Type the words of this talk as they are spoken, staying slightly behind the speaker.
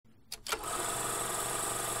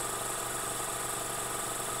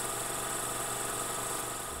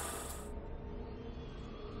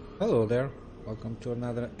Hello there, welcome to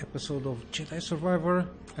another episode of Jedi Survivor.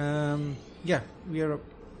 Yeah, we are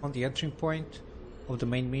on the entering point of the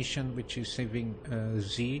main mission, which is saving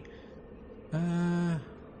Z.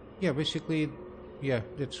 Yeah, basically,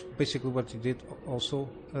 that's basically what we did also.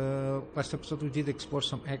 Last episode we did explore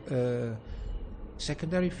some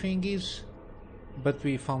secondary thingies, but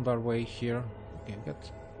we found our way here. Okay,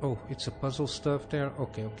 oh, it's a puzzle stuff there.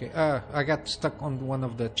 Okay. I got stuck on one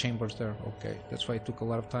of the chambers there. Okay, that's why it took a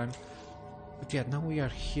lot of time. But yeah, now we are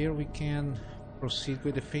here. We can proceed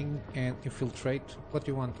with the thing and infiltrate. What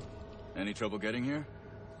do you want? Any trouble getting here?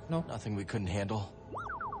 No. Nothing we couldn't handle.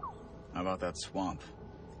 How about that swamp?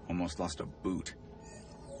 Almost lost a boot.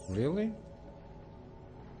 Really?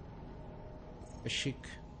 Kashyyyk.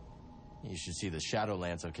 You should see the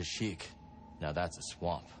Shadowlands of Kashyyyk. Now that's a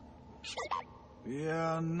swamp.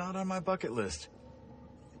 Yeah, not on my bucket list.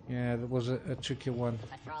 Yeah, that was a tricky one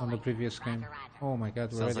on the previous game. Oh my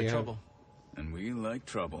god, we Sounds already like have... trouble. And we like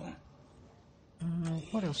trouble.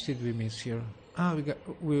 What else did we miss here?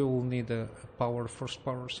 We will need a force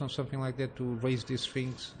power, something like that to raise these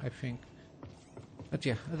things, I think. But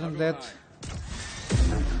yeah, other than that...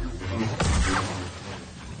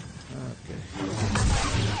 Okay.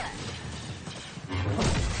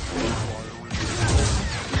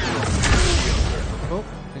 Oh,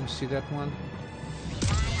 didn't see that one.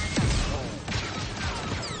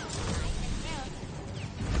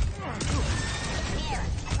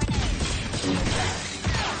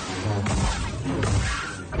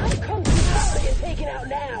 Take it out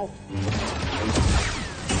now.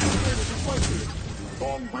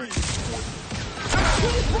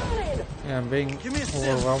 Yeah, I'm being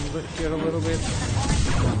overwhelmed here a little bit.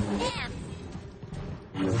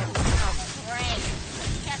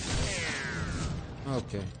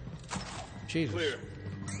 Okay. Jesus. Clear.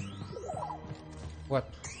 What?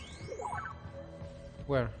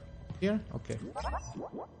 Where? Here? Okay.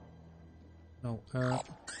 No,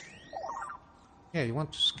 yeah, you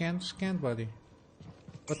want to scan, buddy?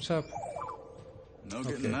 What's up? No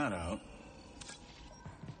getting that out.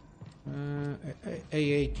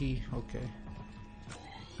 A80, okay.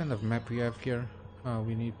 What kind of map we have here?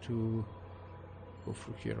 We need to go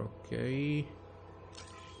through here, okay.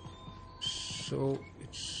 So,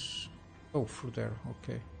 it's... Oh, through there,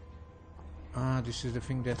 okay. This is the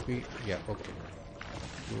thing that we... Yeah, okay.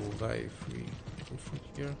 We'll die if we go through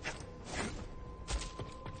here.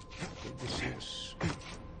 Okay, this is...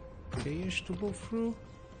 okay-ish to go through.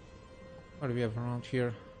 What do we have around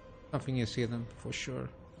here? Something is hidden, for sure.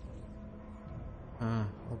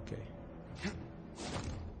 Okay.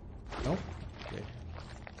 Nope. Okay.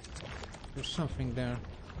 There's something there.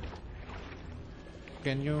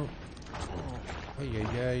 Can you...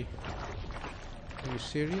 Ay. Are you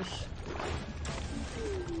serious?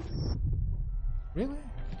 Really?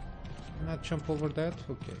 Not jump over that?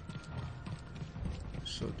 Okay.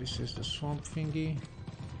 So this is the swamp thingy.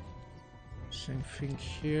 Same thing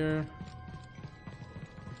here.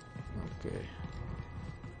 Okay.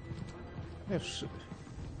 I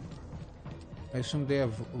assume they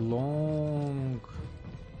have long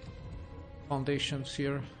foundations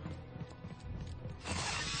here.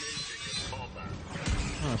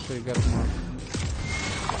 Oh, so you got more.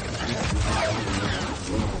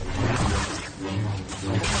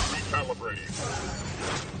 Recalibrating.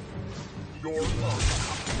 Your love.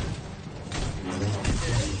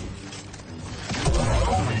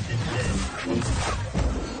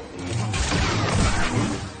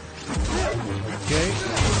 Okay.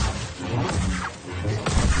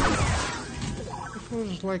 It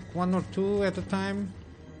was like one or two at a time.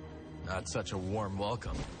 Not such a warm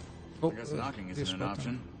welcome. Oh, I guess knocking isn't an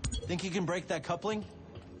option. Think you can break that coupling?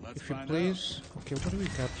 Let's If you find please. Okay, what do we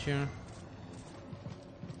got here?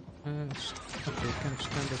 Okay, can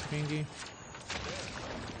stand the thingy.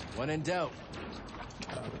 When in doubt.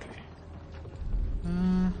 Okay.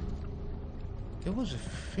 There was a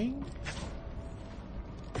thing?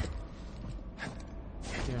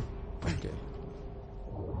 Yeah, okay.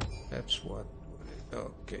 That's what...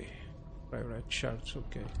 Okay. Right, shards,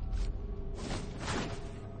 okay.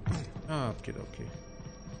 Okay.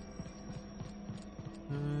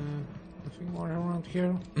 Nothing more around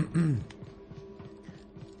here.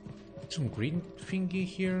 Some green thingy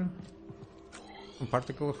here. Some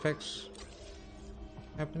particle effects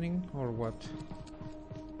happening, or what?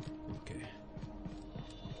 Okay.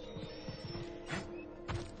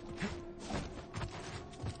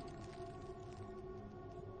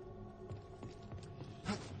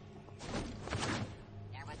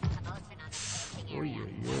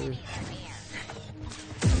 intruder.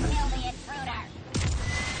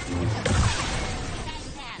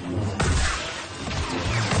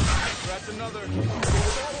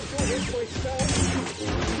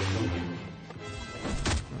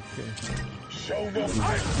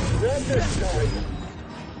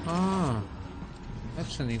 Ah,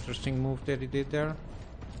 that's an interesting move that he did there.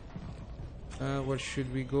 Where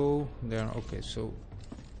should we go? There. Okay, so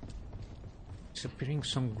it's appearing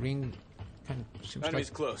some green. Kind of seems Enemy's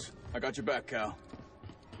like close. I got your back, Cal.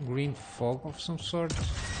 green fog of some sort.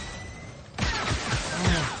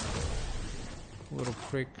 Oh, little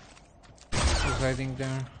prick. He's hiding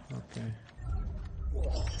there. Okay.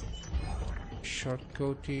 Short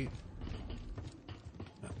coaty.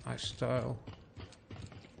 My style.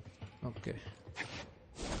 Okay.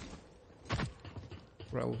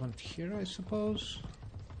 Relevant here, I suppose.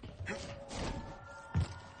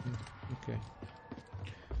 Okay.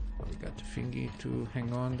 We got the thingy to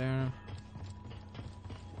hang on there.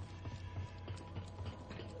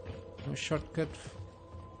 No shortcut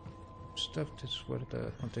stuff. That's where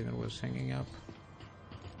the container was hanging up.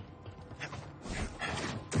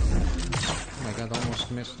 Oh my god,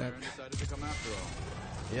 almost missed that. Decided to come after all.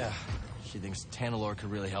 Yeah, she thinks Tanalorr could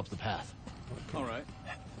really help the path. All right.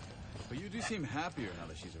 But you do seem happier now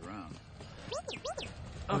that she's around.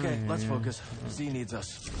 Okay, let's focus. Z needs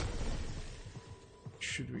us.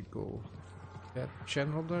 Should we go that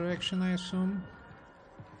general direction, I assume?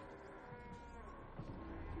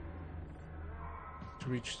 To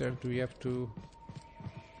reach there, do we have to...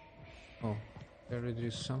 Oh, there it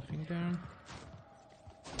is, something there.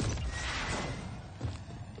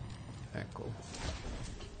 Echo.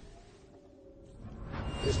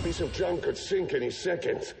 This piece of junk could sink any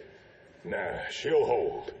second. Nah, she'll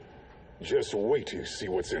hold. Just wait till you see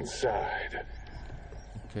what's inside.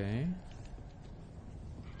 Okay.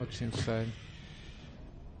 What's inside?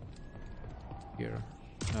 Here.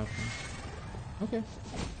 Nothing. Okay.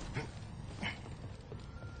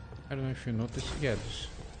 I don't know if you noticed. Yeah, this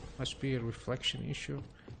must be a reflection issue.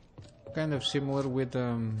 Kind of similar with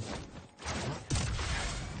okay.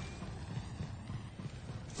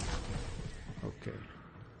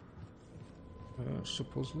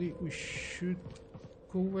 Supposedly we should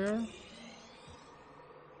go where?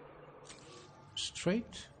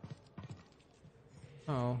 Straight?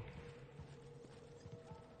 Oh.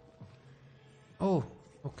 Oh,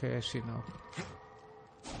 okay, I see now.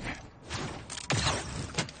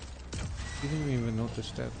 Didn't even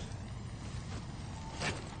notice that.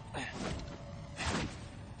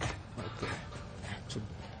 Okay. It's a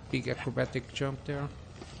big acrobatic jump there.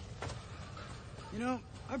 You know,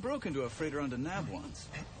 I broke into a freighter on Nav once.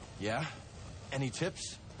 Yeah? Any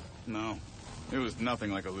tips? No, it was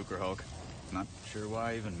nothing like a Lucre Hulk. Not sure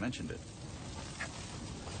why I even mentioned it.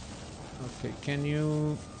 Okay, can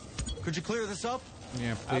you... Could you clear this up?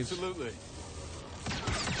 Yeah, please. Absolutely.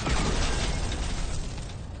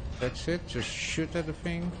 That's it? Just shoot at the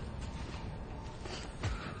thing?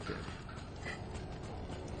 Okay.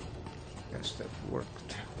 Guess that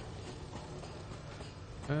worked.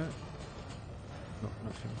 No,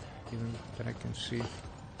 nothing. Even that I can see.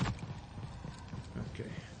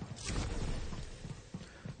 Okay.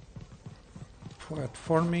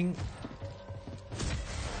 Platforming.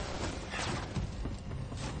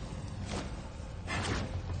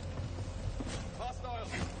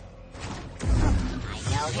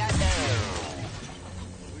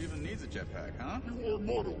 Who even needs a jetpack, huh? You are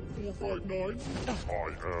model 459. I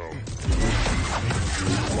am.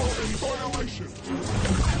 In violation.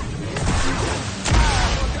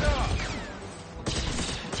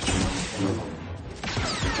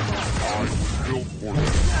 I'm built for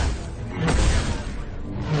this.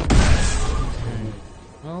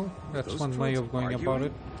 Well, that's Those one way droids of going arguing? about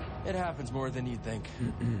it. It happens more than you'd think.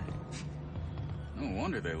 No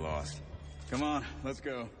wonder they lost. Come on, let's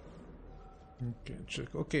go.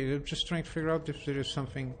 Okay, I'm just trying to figure out if there is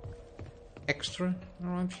something extra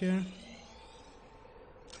around here.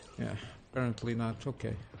 Yeah, apparently not.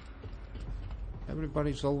 Okay.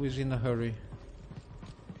 Everybody's always in a hurry.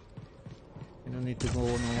 You don't need to go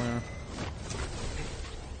nowhere.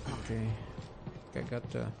 Okay. I got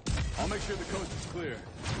the... I'll make sure the coast is clear.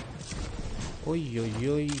 Oi, oi,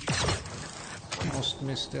 oi. Almost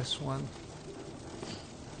missed this one.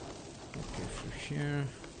 Okay, through here.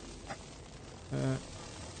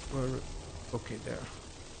 Okay, there.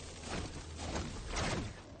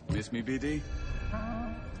 Miss me, BD?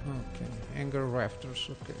 Okay, anger rafters,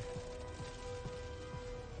 okay.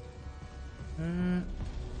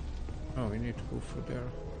 Oh, we need to go for there.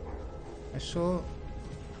 I saw...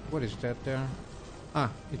 What is that there?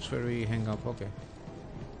 Ah, it's where we hang up, okay.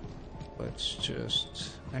 Let's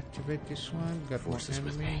just activate this one. Got more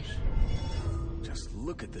enemies. Just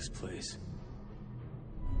look at this place.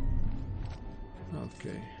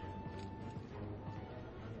 Okay.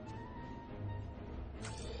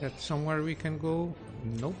 that somewhere we can go?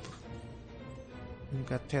 Nope. We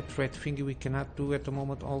got that red thingy we cannot do at the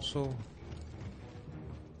moment also.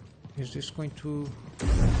 Is this going to...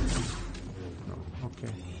 No,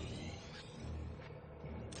 okay.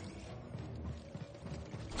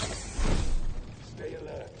 Stay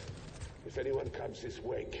alert. If anyone comes this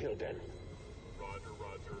way, kill them. Roger,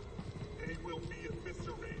 Roger. They will be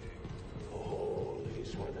eviscerated. Oh,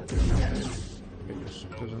 this one understands. Okay, this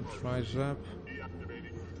doesn't rise up.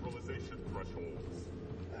 Deactivating neutralization thresholds.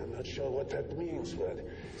 I'm not sure what that means, but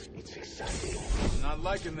it's exciting. Not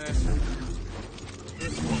liking this.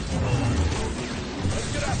 This one's mine.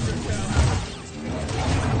 Let's get after it, Cal.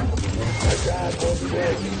 My God was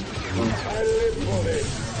great. I live for this.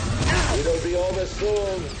 It'll be over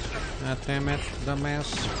soon. Ah, damn it, dumbass.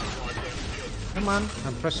 Come on,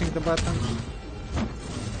 I'm pressing the buttons.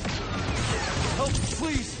 Help,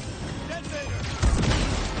 please! Detonator!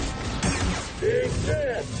 Big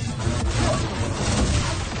death.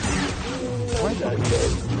 Why?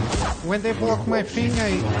 When they block my thing,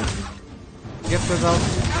 I get without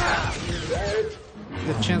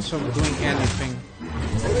the chance of doing anything.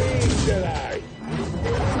 Please, Jedi.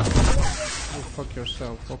 Oh, fuck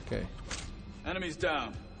yourself, okay. Enemies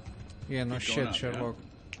down. Yeah, no Keep shit, going up, Sherlock.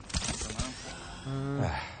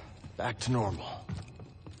 Back to normal.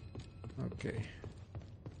 Okay.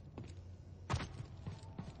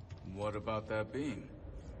 What about that beam?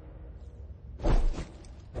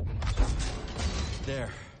 There.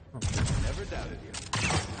 Never doubted you.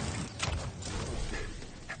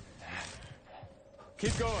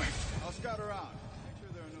 Keep going. I'll scout around. Make sure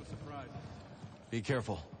there are no surprises. Be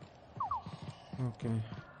careful. Okay.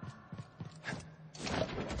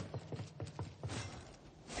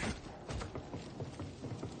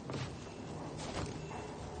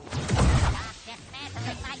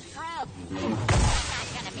 Dismantling my probe. I'm not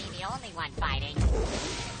gonna be the only one fighting.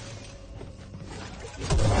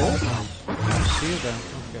 See that?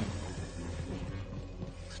 Okay.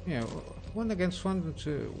 Yeah, 1 against 1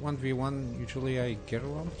 to 1v1, usually I get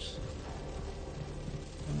around.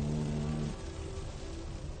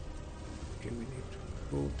 Okay, we need to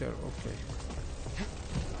go there, okay.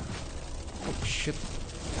 Oh shit.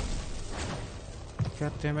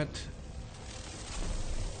 God damn it.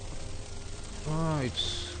 Oh,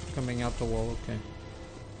 it's coming out the wall, okay.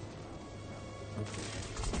 Okay.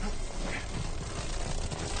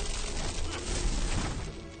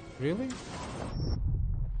 Really?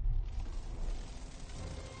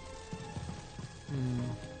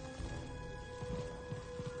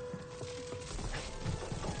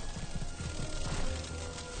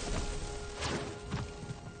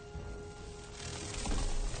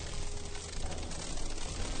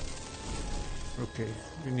 Okay,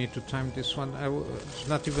 we need to time this one. It's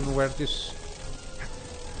not even where this...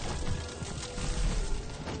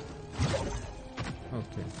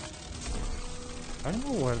 Okay. I don't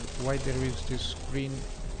know why there is this green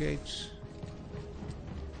gates.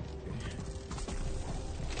 Okay.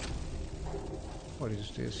 What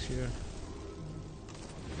is this here?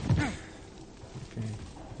 Okay,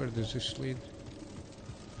 where does this lead?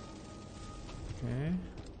 Okay.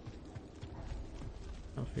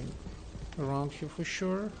 Nothing around here for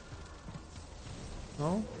sure.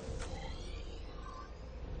 No?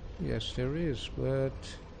 Yes, there is, but...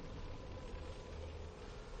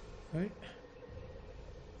 Right?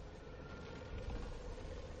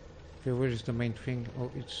 Okay, where is the main thing? Oh,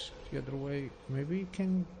 it's the other way. Maybe you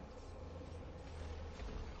can...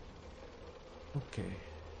 Okay.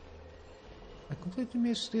 I completely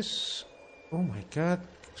missed this... Oh my god,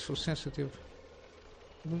 so sensitive.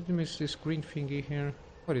 I completely missed this green thingy here.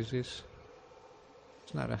 What is this?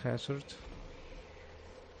 It's not a hazard.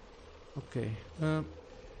 Okay.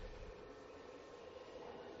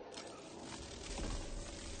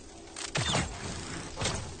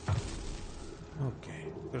 Okay,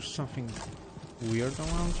 there's something weird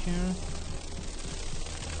around here.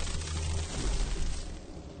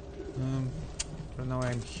 For now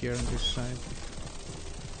I'm here on this side.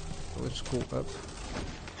 So let's go up.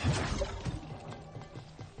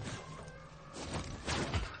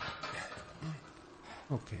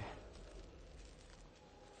 Okay.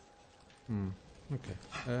 Okay.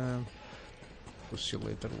 We'll see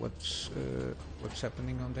later what's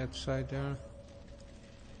happening on that side there.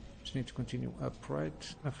 Just need to continue up,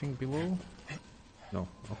 right? Nothing below? No,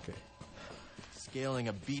 okay. Scaling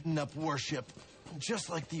a beaten up warship, just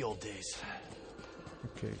like the old days.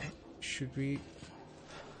 Okay, should we...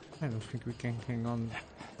 I don't think we can hang on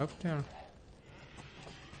up there.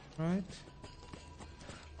 Right?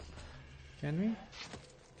 Can we?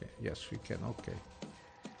 Okay, yes we can, okay.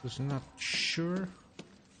 Was not sure.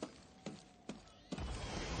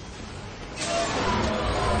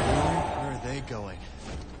 going.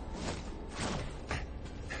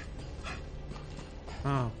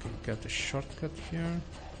 Ah, okay, got a shortcut here.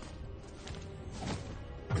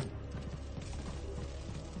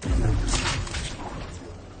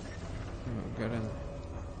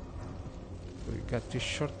 We got this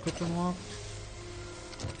shortcut unlocked.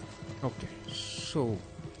 Okay, so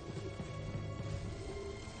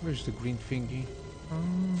where's the green thingy?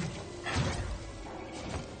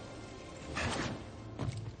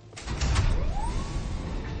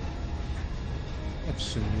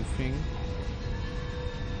 That's a new thing.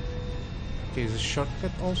 Okay, is a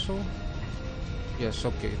shortcut also? Yes,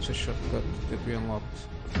 okay, it's a shortcut that we unlocked.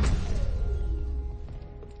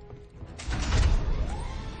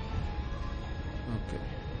 Okay.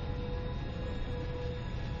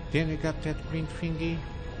 Then we got that green thingy.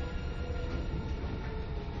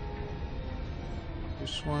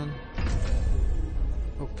 This one.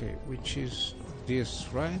 Okay, which is this,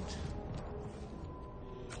 right?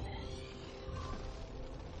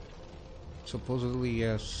 Supposedly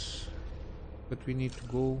yes, but we need to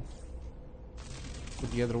go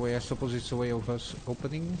the other way. I suppose it's a way of us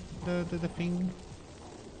opening the thing.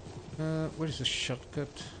 Where is the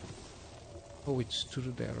shortcut? Oh, it's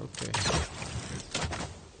through there. Okay.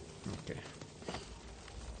 Okay.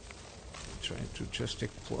 Trying to just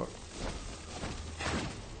explore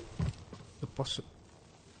the possible.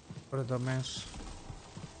 What a dumbass.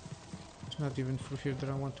 It's not even through here that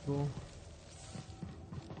I want to go.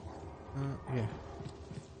 Yeah.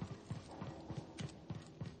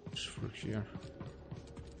 It's through here.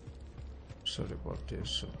 Sorry about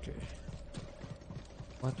this, okay.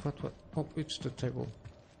 What? Oh, it's the table.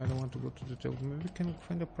 I don't want to go to the table. Maybe we can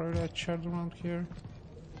find a priority shard around here?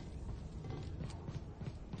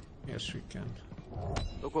 Yes, we can.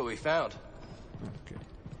 Look what we found. Okay.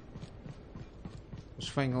 It's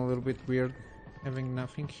finding a little bit weird having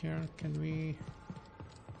nothing here. Can we...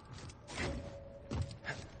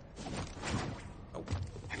 Oh.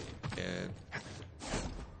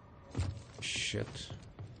 Shit.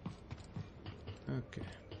 Okay.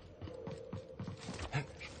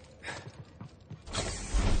 Okay.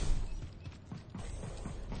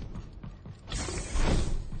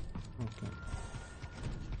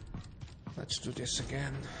 Let's do this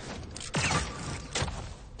again.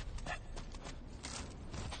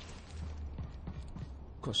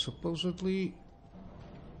 Because supposedly...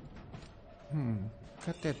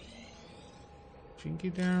 got that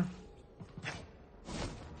thingy there.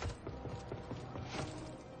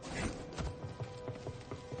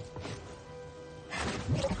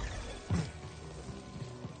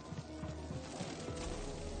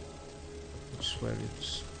 Where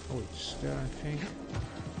it's... oh, it's there, I think.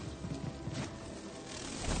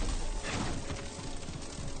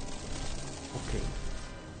 Okay.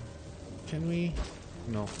 Can we...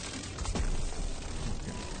 no.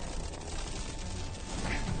 Okay.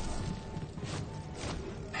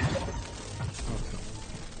 Okay.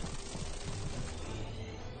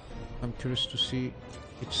 I'm curious to see...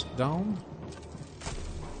 it's down?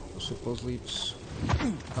 Supposedly it's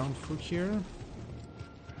down through here.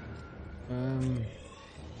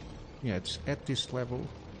 Yeah, it's at this level.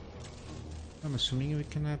 I'm assuming we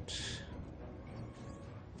cannot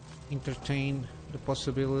entertain the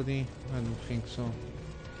possibility. I don't think so.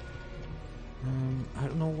 I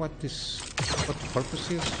don't know what the purpose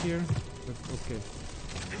is here, but okay.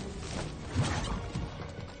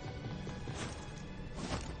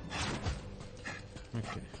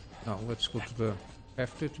 Okay, now let's go to the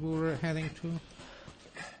path that we were heading to.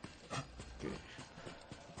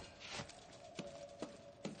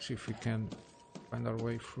 See if we can find our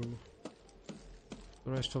way through the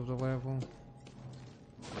rest of the level.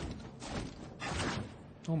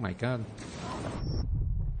 Oh my god.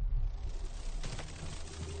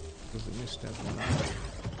 Because I missed that one.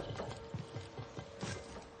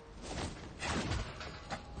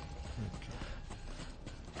 Okay.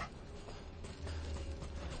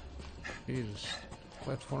 Jesus.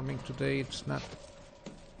 Platforming today, it's not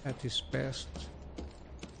at its best.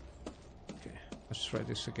 Let's try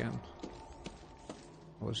this again.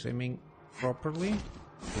 I was aiming properly.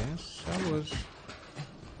 Yes, I was.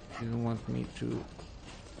 Didn't want me to...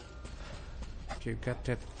 Okay, got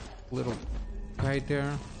that little guy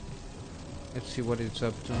there. Let's see what it's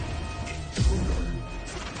up to.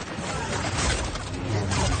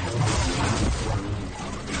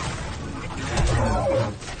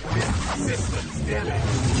 Systems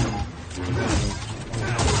damage.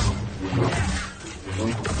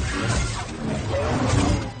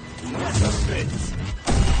 Suspects.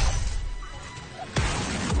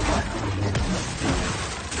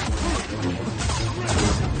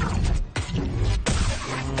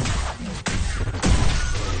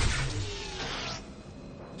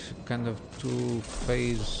 kind of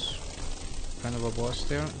two-phase kind of a boss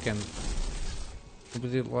there. Again, we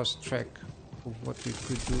did lost track of what we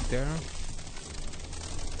could do there.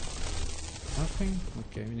 Nothing?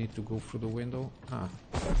 Okay, we need to go through the window. Ah.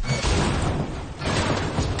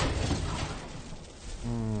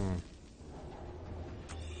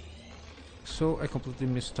 So I completely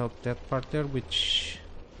missed out that part there, which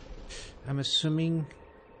I'm assuming...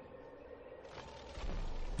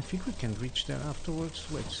 I think we can reach there afterwards.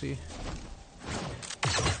 Let's see.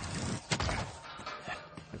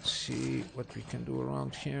 Let's see what we can do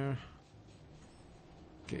around here.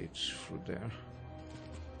 Okay, it's through there.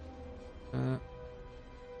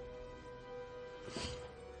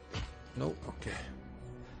 No, okay.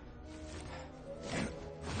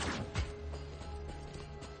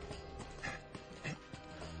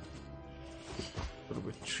 A little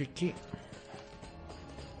bit tricky.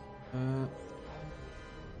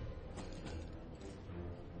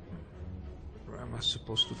 Where am I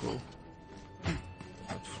supposed to go?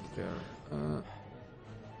 Not from there.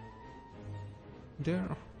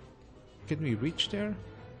 There. Can we reach there?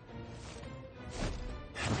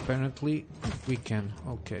 Apparently we can.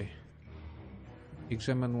 Okay.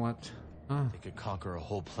 Examine what? Ah. They could conquer a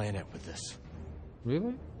whole planet with this.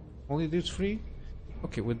 Really? Only these three?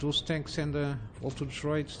 Okay, with those tanks and the voltage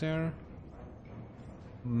droids there?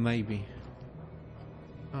 Maybe.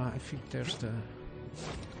 I think there's the...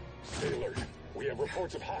 Sailor, we have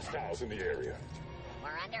reports of hostiles in the area.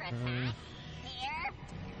 We're under attack. Here?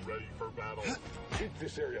 Ready for battle. Keep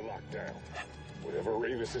this area locked down. Whatever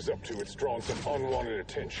Ravis is up to, it's drawn some unwanted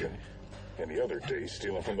attention. Any other day,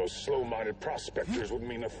 stealing from those slow-minded prospectors would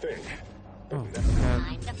mean a thing. Oh,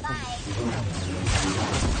 Time to fight.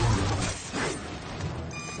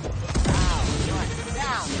 Oh, you're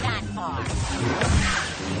so done for.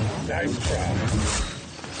 Nice try.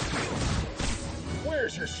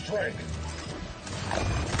 Where's your strength?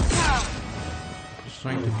 just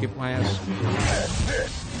trying to keep my ass... That's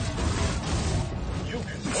this. You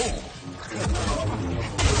can move.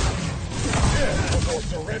 Yeah, or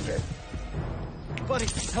surrender. Buddy,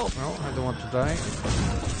 help! No, I don't want to die.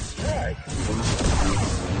 Strike.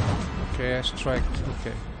 Okay, I striked.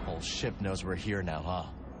 Okay. Whole ship knows we're here now, huh?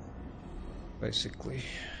 Basically.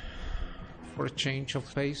 For a change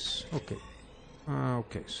of pace. Okay.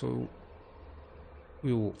 Okay, so...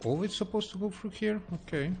 we were always supposed to go through here?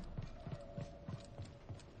 Okay.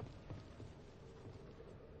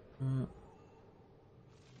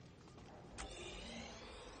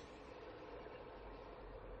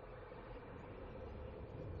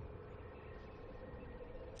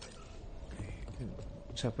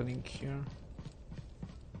 What's happening here?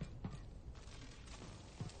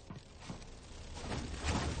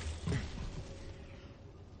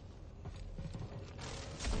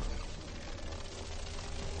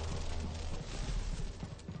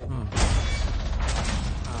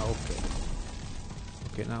 Okay.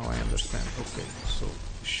 Okay, now I understand. Okay, so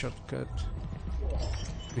shortcut.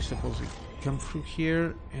 We suppose we come through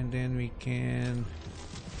here and then we can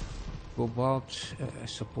go about. I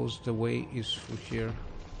suppose the way is through here.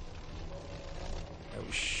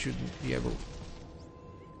 We shouldn't be able.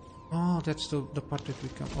 Oh, that's the part that we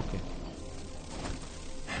come. Okay.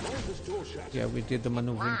 Yeah, we did the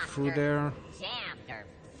maneuvering through there. Jammed or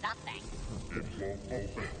something. It won't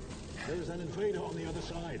open. There's an invader on the other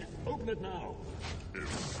side. Open it now.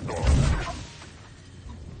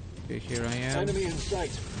 Okay, here I am. Enemy in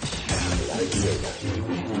sight.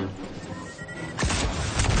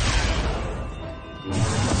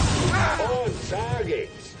 On target.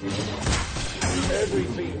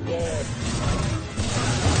 Everything there.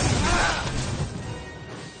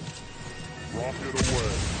 Rocket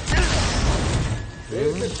away.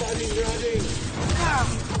 Everybody running.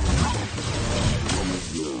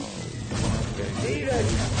 Eat it.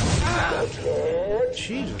 Don't hurt.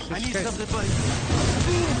 Jesus, I need this guy. something, buddy.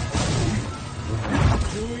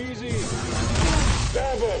 Too easy.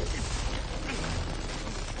 Stab him.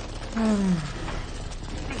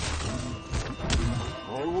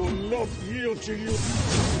 I will not yield to you.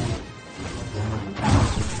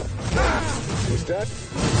 Is that?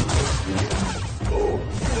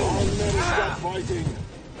 I'll never stop fighting.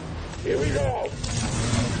 Here we go.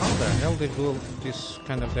 How the hell they do this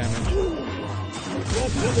kind of damage? Not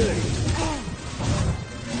today.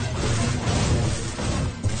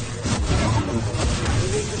 You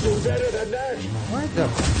need to do better than that. Why the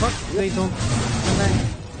fuck they don't...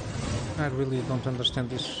 I really don't understand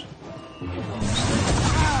this.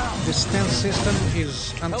 The stance system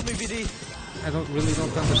is... Help me, BD. I really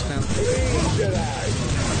don't understand. Please,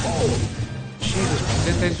 Jedi. Jesus,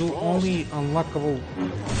 then they do only unlockable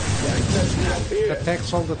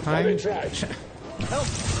attacks all the time. Help!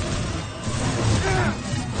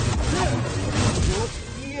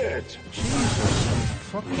 Yet. Jesus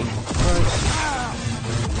fucking Christ.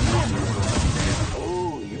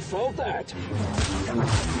 Oh, you felt that?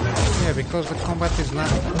 Yeah, because the combat is not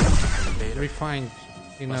refined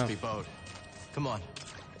enough. Must be Bode. Come on.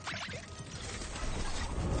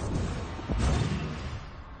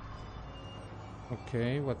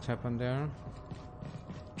 Okay, what happened there?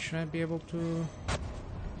 Should I be able to...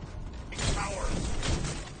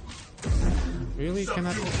 Really?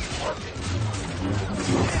 Cannot...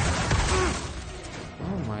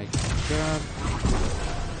 Oh my god.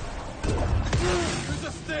 There's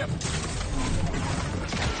a step.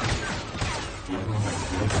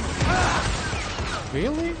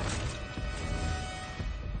 Really?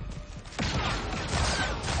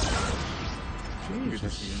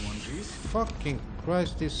 Jesus. Fucking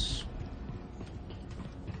Christ, this...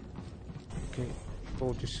 Okay.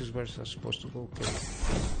 Oh, this is where I'm supposed to go. Okay.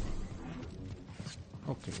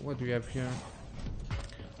 Okay, what do we have here?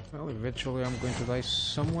 Well, eventually I'm going to die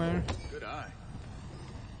somewhere. Good eye.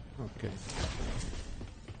 Okay.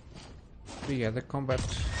 But yeah, the combat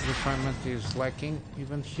refinement is lacking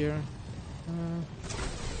even here.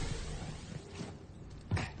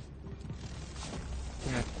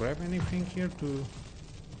 Can I grab anything here to...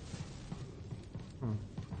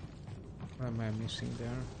 What am I missing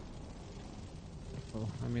there? Oh,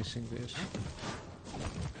 I'm missing this.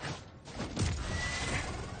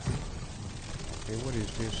 Okay, what is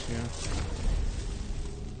this here?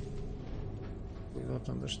 We don't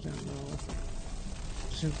understand now.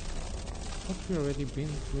 Since what we already been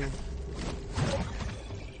through.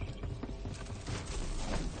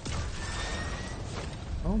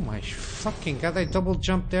 Oh my fucking god, I double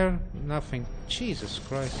jumped there? Nothing. Jesus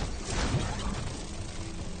Christ.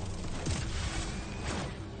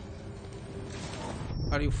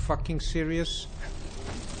 Are you fucking serious?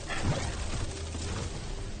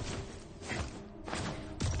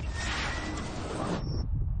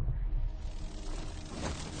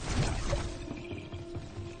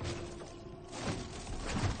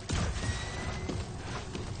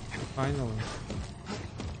 Finally.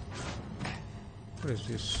 What is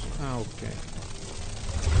this? Ah, okay.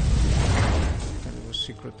 Kind of a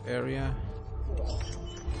secret area.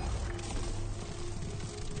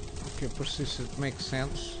 Okay, persistent makes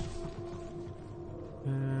sense.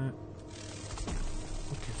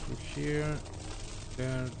 Okay, through here,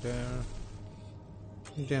 there.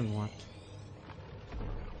 Then what?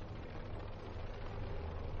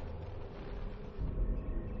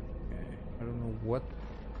 Okay, I don't know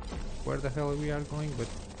where the hell we are going, but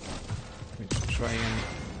let's try and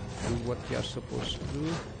do what we are supposed to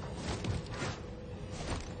do.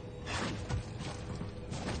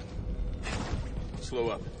 Slow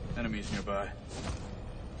up. Enemies nearby.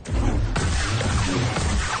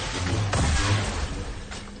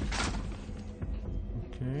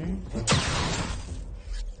 Okay.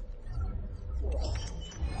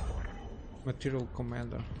 Material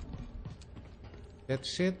commander.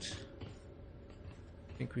 That's it.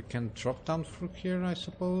 I think we can drop down through here, I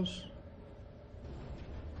suppose.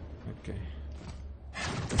 Okay.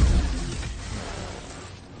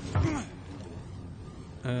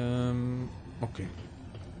 Okay.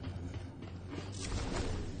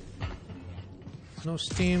 No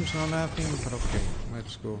steams, no nothing, but okay,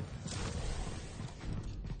 let's go.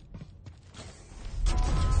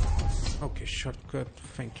 Okay, shortcut,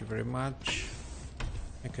 thank you very much.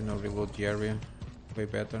 I can now reload the area way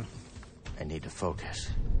better. I need to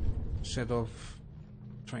focus. Instead of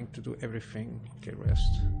trying to do everything. Okay,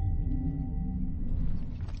 rest.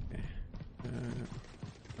 Okay,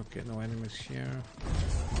 okay, no enemies here.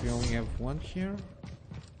 We only have one here.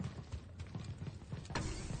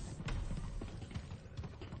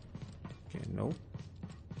 Okay, no.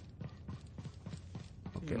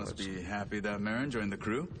 Okay, You must be happy that Marin joined the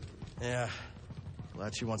crew. Yeah.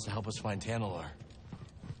 Glad she wants to help us find Tantalar.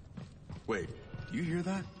 Wait, do you hear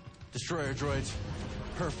that? Destroyer droids.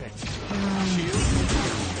 Perfect.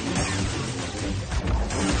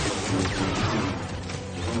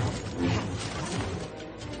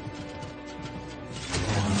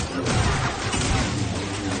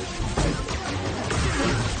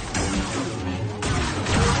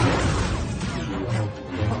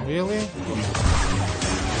 Really?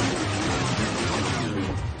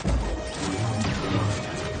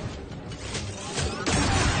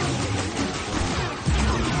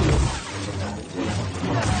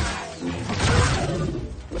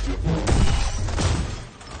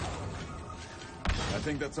 I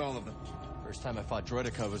think that's all of them. First time I fought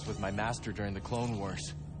Droideka was with my master during the Clone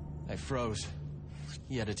Wars. I froze.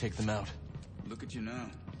 He had to take them out. Look at you now.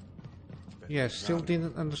 Yeah, still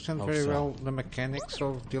didn't understand Hope very so. well the mechanics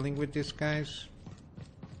of dealing with these guys.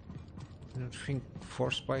 I don't think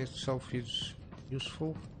force by itself is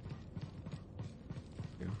useful.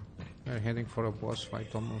 Yeah. We're heading for a boss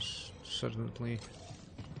fight almost certainly.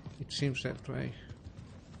 It seems that way.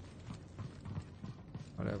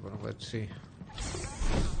 Whatever, let's see.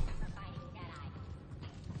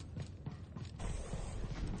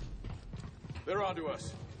 They're onto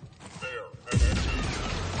us. There.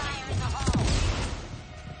 Fire in the hole.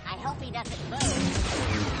 I hope he doesn't move.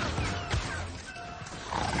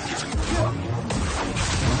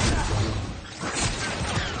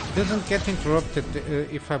 Doesn't get interrupted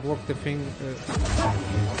if I block the thing.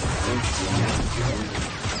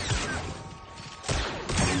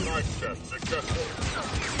 Knife test successful.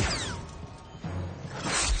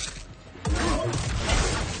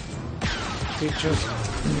 It just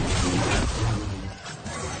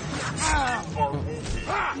Are wounded.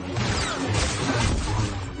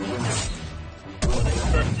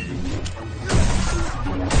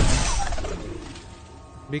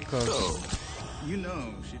 because. So, you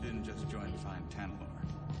know she didn't just join Fine Tantalor,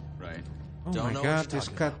 right? Oh Don't my know what god, you're this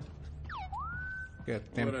talking got. God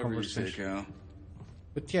damn Whatever you say, conversation. Cal.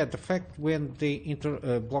 But yeah, the fact when they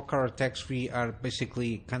block our attacks, we are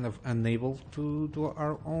basically kind of unable to do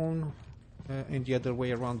our own, and the other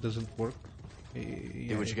way around doesn't work.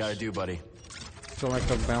 Do what you gotta do, buddy. So like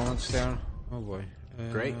a balance there. Oh boy.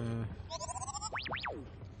 Great.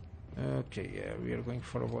 Okay, yeah, we are going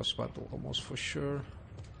for a boss battle almost for sure.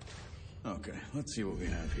 Okay, let's see what we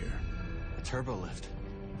have here. A turbo lift.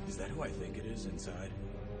 Is that who I think it is inside?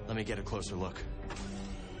 Let me get a closer look.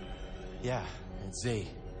 Yeah, it's Z.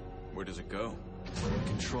 Where does it go?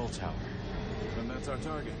 Control tower. And that's our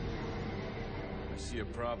target. I see a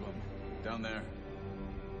problem. Down there.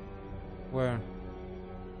 Where?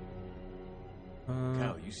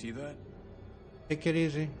 Cal, you see that? Take it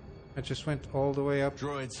easy. I just went all the way up.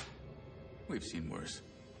 Droids. We've seen worse.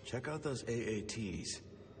 Check out those AATs.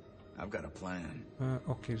 I've got a plan.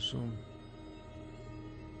 Okay, zoom.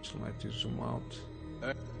 So let you zoom out.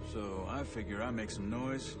 So I figure I make some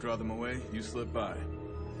noise, draw them away, you slip by.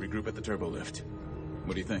 Regroup at the turbo lift.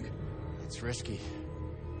 What do you think? It's risky.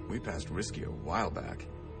 We passed risky a while back.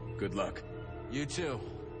 Good luck. You too.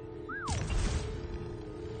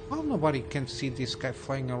 Well, nobody can see this guy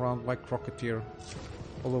flying around like Rocketeer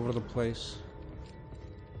all over the place.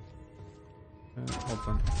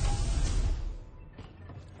 Open.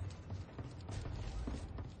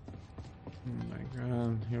 Oh my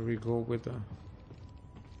god, here we go with the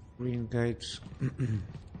green gates.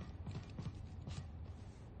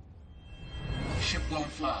 Ship won't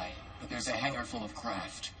fly, but there's a hangar full of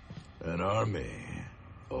craft. An army,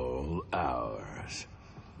 all ours,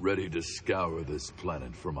 ready to scour this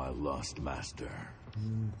planet for my lost master.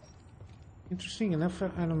 Interesting enough, I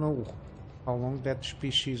don't know how long that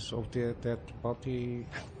species of that bounty,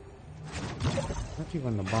 not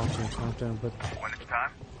even a bounty encounter, but When it's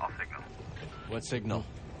time, I'll signal. What signal?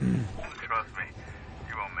 Trust me,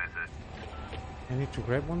 you won't miss it. I need to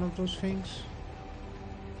grab one of those things.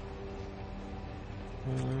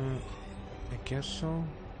 I guess so.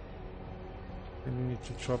 And we need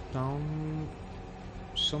to drop down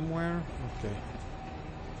somewhere. Okay.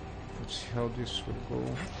 Let's see how this will go.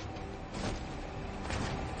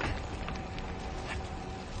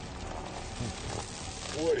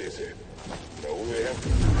 What is it? No lift?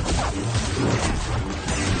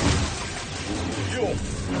 Yo!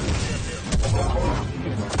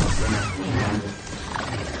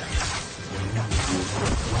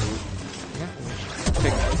 Yeah,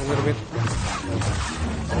 take a little bit.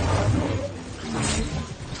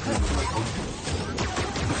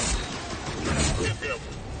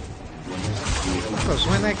 Because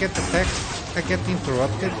when I get attacked, I get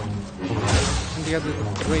interrupted, and the other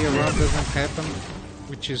way around doesn't happen,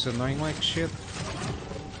 which is annoying like shit.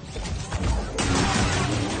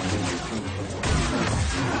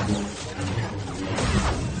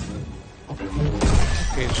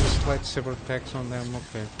 Okay, just lightsaber attacks on them,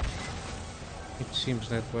 okay. It seems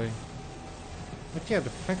that way. But yeah, the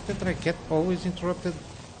fact that I get always interrupted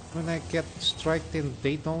when I get striked and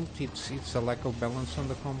they don't, it's a lack of balance on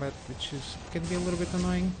the combat, which can be a little bit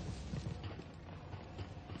annoying.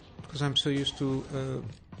 Because I'm so used to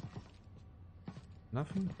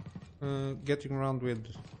nothing. Getting around with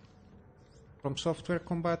from software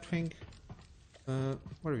combat thing. Where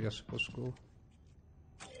are we supposed to go?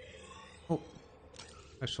 Oh,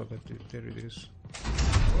 I saw that. There it is.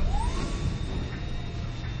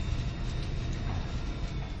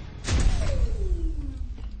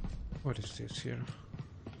 What is this here?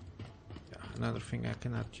 Yeah, another thing I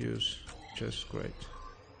cannot use. Just great.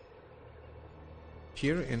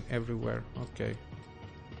 Here and everywhere. Okay.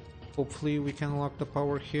 Hopefully we can unlock the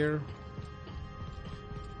power here.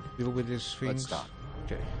 Deal with these things. Let's stop.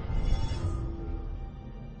 Okay.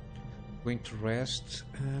 Going to rest.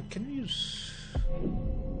 Can we use...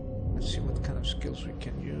 Let's see what kind of skills we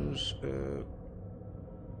can use.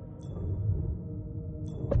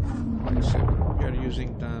 Like I said, we are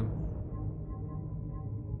using the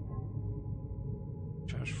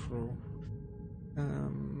charge through.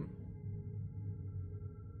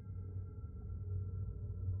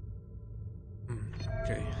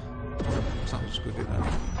 Okay, sounds good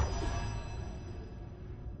enough.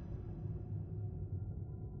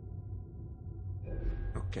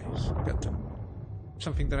 Okay, so got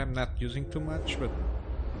something that I'm not using too much, but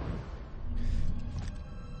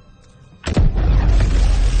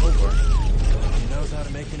Over. He knows how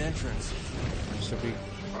to make an entrance. it's a big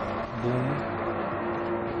boom.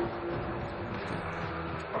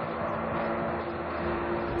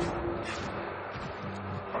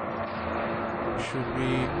 Should we?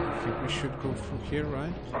 I think we should go through here,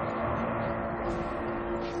 right?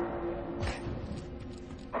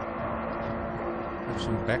 Have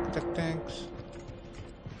some backpack tanks.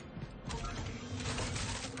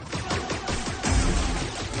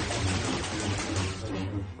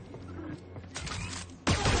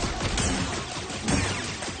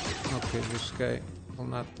 Okay, this guy will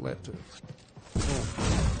not let it. Oh.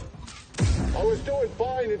 I was doing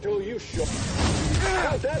fine until you showed.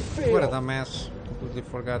 How'd that feel? What a dumbass. Completely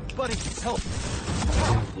forgot. Buddy, help!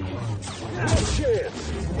 No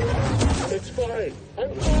chance. It's fine.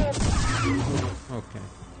 I'm fine. Okay.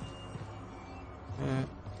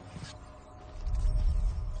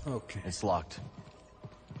 Okay. It's locked.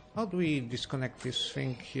 How do we disconnect this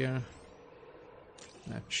thing here?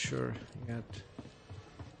 Not sure yet.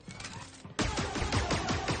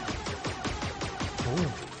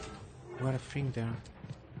 Oh, what a thing there.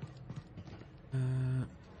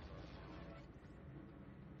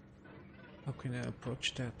 How can I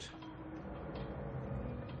approach that?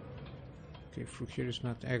 Okay, through here is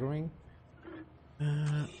not aggroing.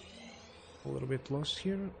 A little bit lost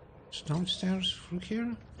here. It's downstairs through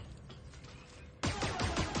here.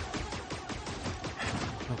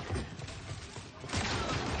 Okay.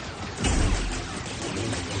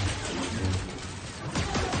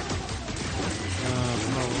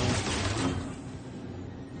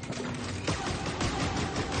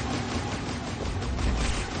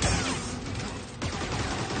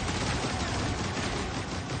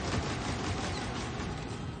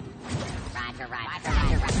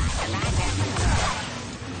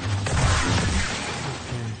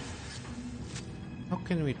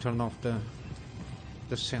 Can we turn off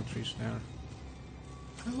the sentries there?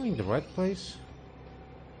 Am I in the right place?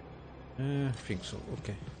 I think so.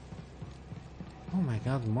 Okay. Oh my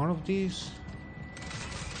god, more of these.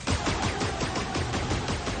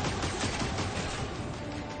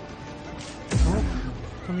 Oh,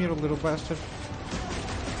 come here, little bastard.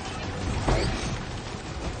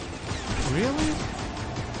 Really?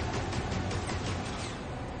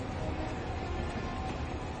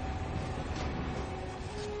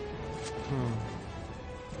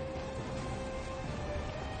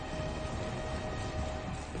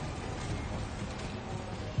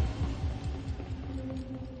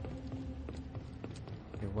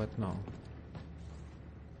 What now?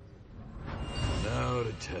 Now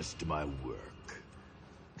to test my work.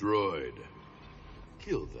 Droid,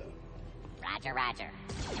 kill them. Roger, roger.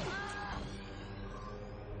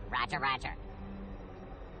 Roger, roger.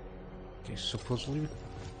 Okay, supposedly we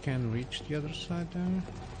can reach the other side there.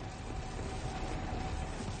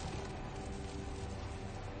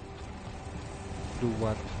 Do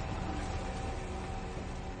what?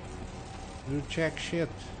 Do jack shit.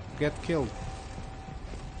 Get killed.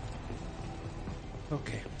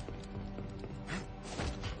 Okay.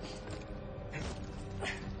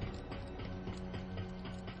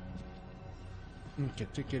 Okay,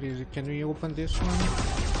 take it easy. Can we open this one?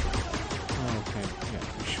 Okay, yeah,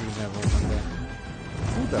 we should have opened that.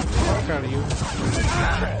 Who the fuck are you?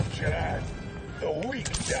 Jedi, the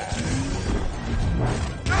weak die.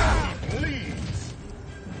 He bleeds.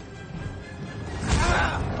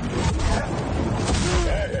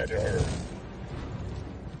 That had to hurt.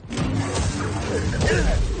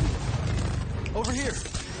 Over here.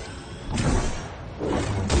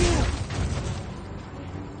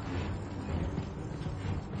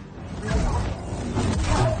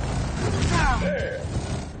 There.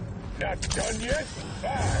 Not done yet?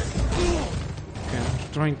 Fine. Okay,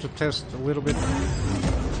 I'm trying to test a little bit.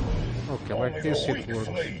 Okay, like this it works.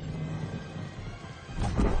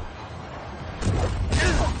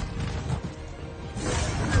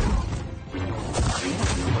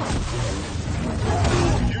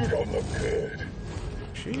 don't look good.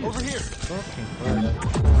 Jeez, Over here. fucking Christ.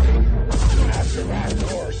 Massive ass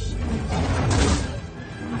horse.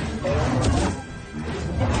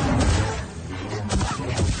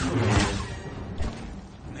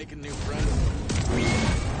 Making new friends.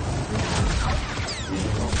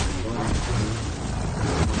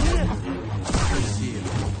 Good to see you.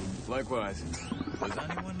 Likewise. Does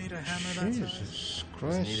anyone need a hammer that size? Jesus Doesn't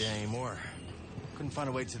Christ. need it anymore. Couldn't find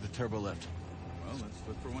a way to the turbo lift. Well, let's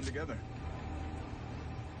look for one together.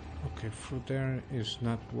 Okay, through there is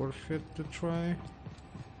not worth it to try.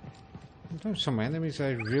 Sometimes some enemies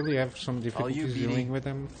I really have some difficulties BD. dealing with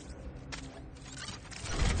them.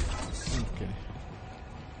 Okay.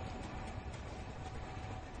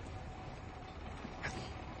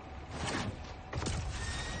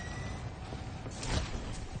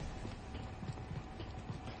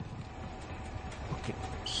 Okay,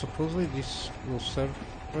 supposedly this will serve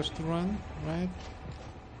for us to run, right?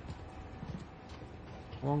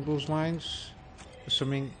 Along those lines,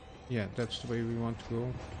 assuming, yeah, that's the way we want to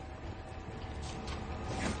go.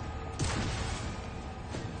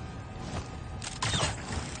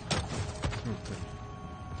 Okay.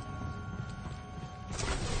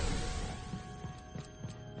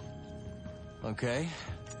 Okay.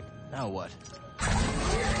 Now what?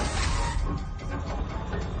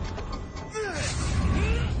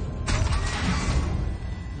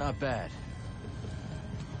 Not bad.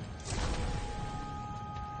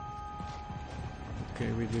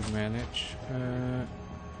 Okay, we did manage.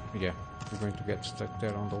 Yeah, we're going to get stuck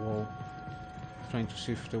there on the wall. Trying to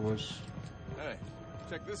see if there was... Hey,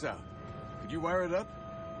 check this out. Could you wire it up?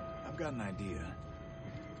 I've got an idea.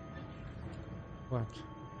 What?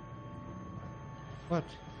 What?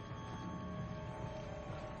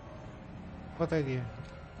 What idea?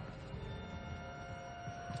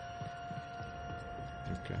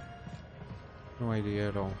 Okay. No idea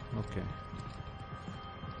at all. Okay.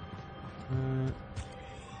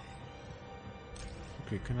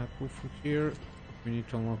 Okay, cannot move from here. We need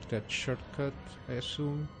to unlock that shortcut, I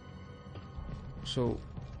assume. So,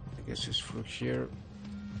 I guess it's through here.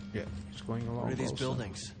 Yeah, it's going along. What are these also.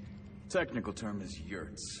 buildings? Technical term is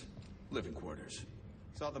yurts. Living quarters.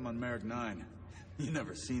 Saw them on MERC 9. You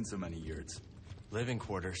never seen so many yurts. Living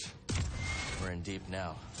quarters. We're in deep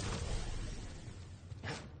now.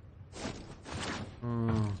 Oh,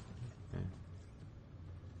 okay.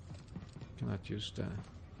 Cannot use the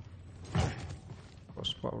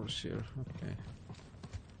cross powers here. Okay.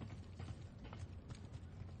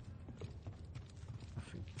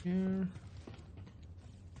 Nothing here.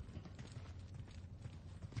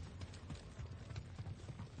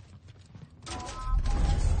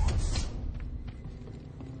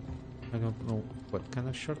 I don't know what kind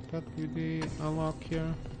of shortcut will they unlock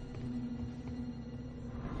here.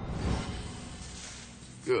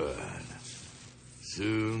 Good.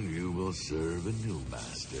 Soon you will serve a new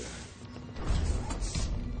master.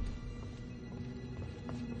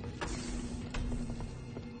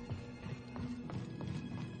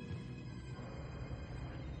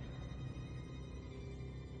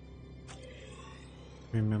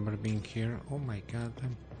 Remember being here? Oh my god,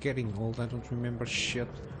 I'm getting old, I don't remember shit.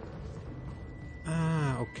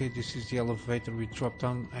 Ah, okay, this is the elevator we dropped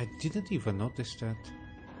down. I didn't even notice that.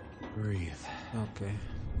 Breathe. Okay.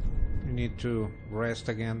 We need to rest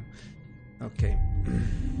again. Okay.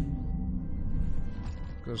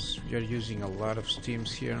 Because we are using a lot of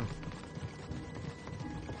steams here.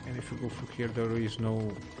 And if we go through here, there is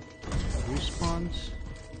no respawns.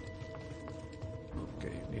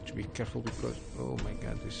 Okay, need to be careful because... oh my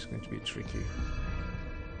god, this is going to be tricky.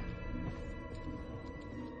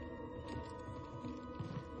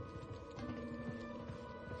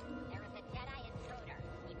 There is a Jedi intruder.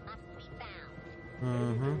 He must be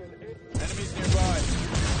found. Uh-huh. Enemies nearby.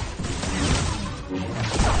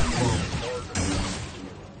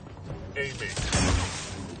 Aiming.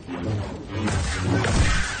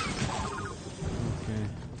 Okay.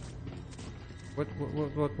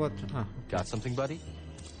 What? Ah, Got something, buddy?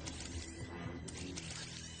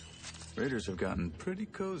 Raiders have gotten pretty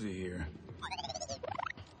cozy here.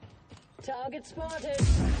 Target spotted.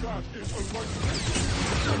 That is a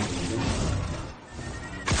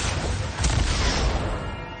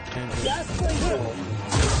Just for you.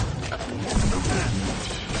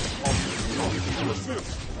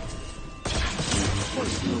 assist.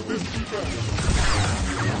 Push through this defense.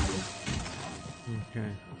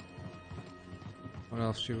 okay. What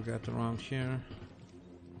else you got around here?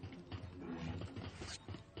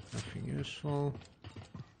 Nothing useful.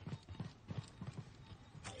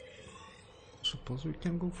 Suppose we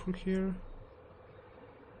can go through here?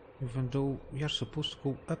 Even though we are supposed to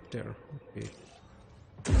go up there. Okay.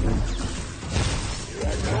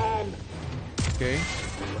 Okay.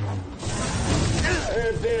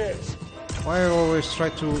 Have this. Why I always try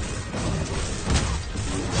to...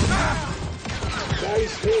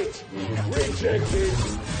 Nice hit. Rejected.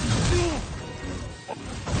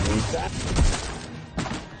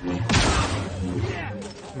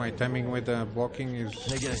 My timing with the blocking is...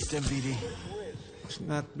 Can I get a stim, BD? It's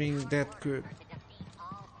not being that good.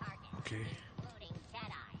 Okay.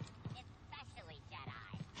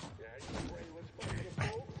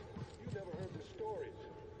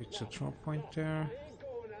 It's a throw point there.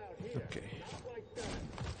 Okay.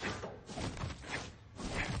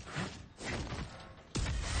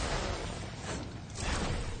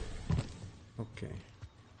 Okay.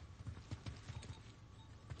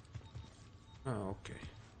 Oh, okay.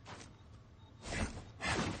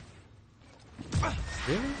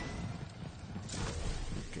 Really?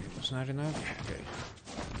 Okay, that's not enough. Okay.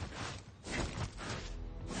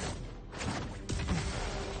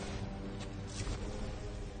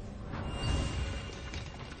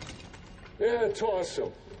 Yeah, toss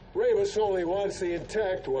them. Ravis only wants the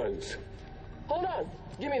intact ones. Hold on.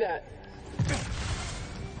 Give me that.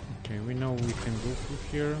 Okay, we know we can go through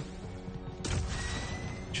here.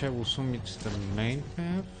 Which I will assume it's the main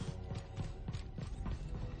path.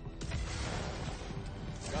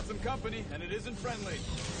 Got some company, and it isn't friendly.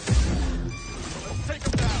 Let's take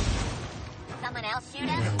them down. Someone else shoot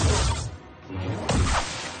us?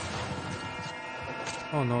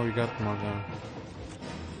 Oh no, we got more down.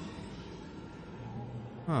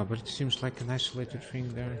 Ah, but it seems like an isolated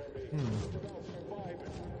thing there.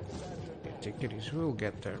 Take it easy, we'll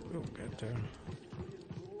get there, we'll get there.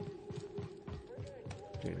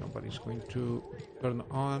 Okay, nobody's going to turn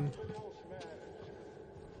on.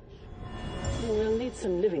 We'll need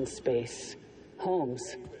some living space.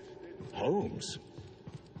 Homes. Homes?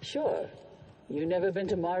 Sure. You never been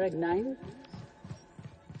to Marag 9?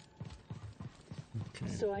 Okay.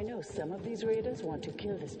 So I know some of these raiders want to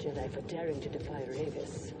kill this Jedi for daring to defy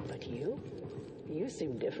Ravis. But you? You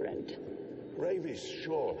seem different. Ravis,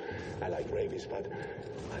 sure. I like Ravis, but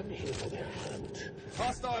I'm here for the hunt.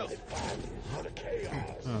 Hostiles! For the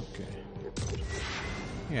chaos. Okay.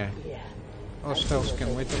 Yeah. Yeah. Hostiles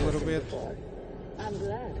can wait a little bit. I'm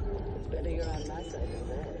glad. It's better you're on my side than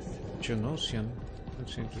theirs. Genosian.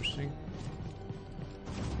 That's interesting.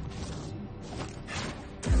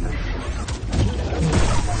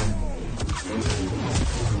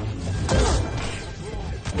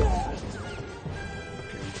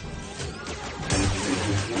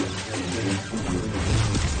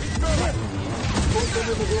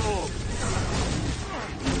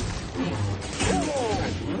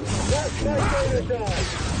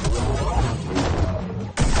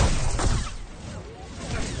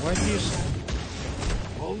 Why do you...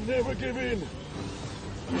 I'll never give in.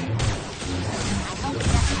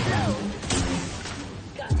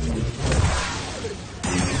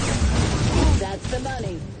 That's the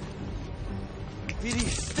money. BD,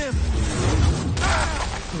 stim!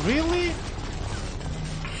 Really?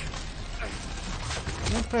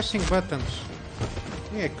 I'm pressing buttons.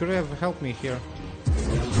 Yeah, could have helped me here.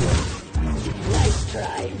 Nice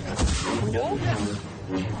try. Nope.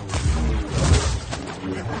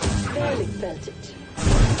 Barely felt it.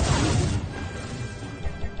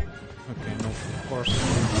 Okay, no, of course.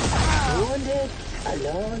 Wounded,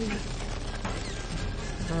 alone.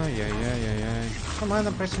 Ay, ay, ay, ay, ay. Come on,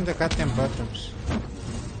 I'm pressing the goddamn buttons.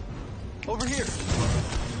 Over here!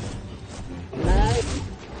 Nice.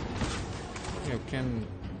 You can...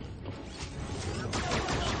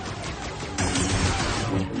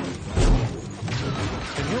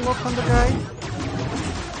 Can you lock on the guy?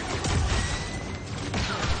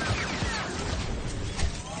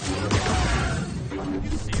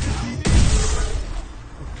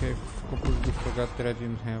 Okay, completely forgot that I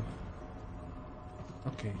didn't have.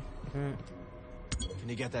 Okay. Can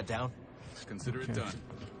you get that down? Consider it done.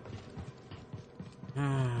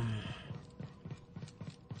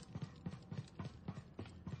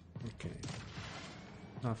 Okay.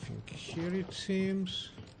 Nothing here it seems.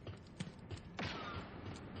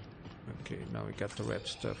 Okay, now we got the red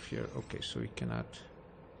stuff here. Okay, so we cannot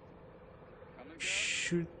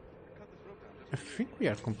shoot. I think we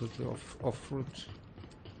are completely off route,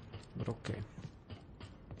 but okay.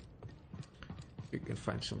 We can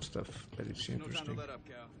find some stuff that is interesting. No time to let up,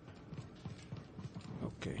 Cal.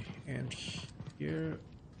 Okay, and here.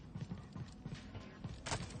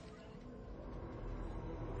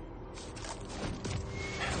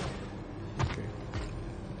 Okay.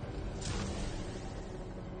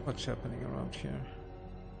 What's happening around here?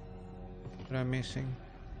 What am I missing?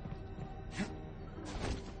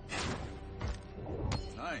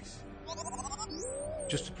 Nice.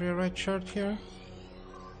 just a pre-write chart here.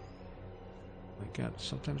 My god,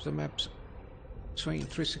 sometimes the map's so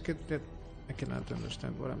intricate that I cannot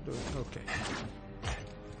understand what I'm doing. Okay.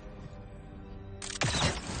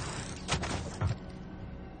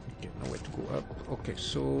 Okay, no way to go up. Okay,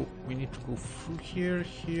 so we need to go through here,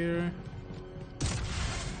 here.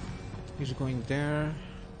 He's going there,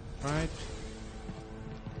 right?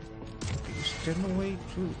 Okay, is there no way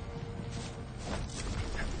to...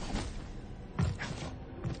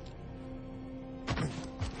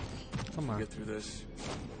 Come on. Get through this.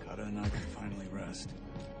 Kata and I can finally rest.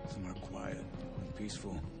 Somewhere quiet and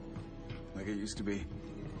peaceful. Like it used to be.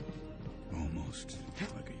 Almost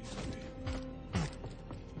like it used to be.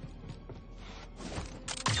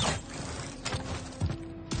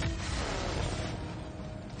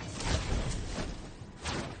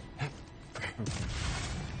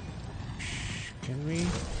 Can we?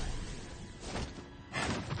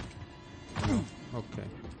 No. Okay.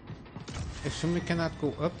 I assume we cannot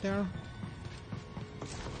go up there.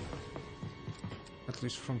 At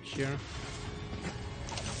least from here.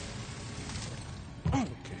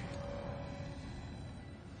 Okay.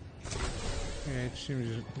 Yeah, it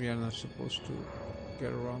seems we are not supposed to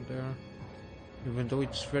get around there. Even though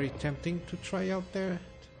it's very tempting to try out there.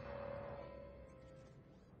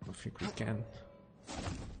 I don't think we can.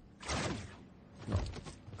 No,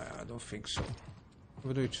 I don't think so.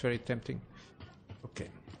 Even though it's very tempting. Okay,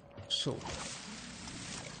 so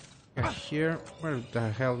here, where the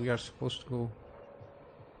hell we are supposed to go?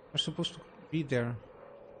 We're supposed to be there.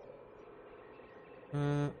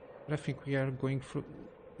 But I think we are going through.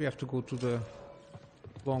 We have to go to the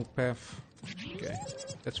long path. Okay,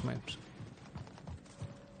 that's maps.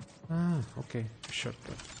 Ah, okay,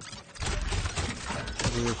 shortcut.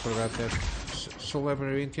 We forgot that. So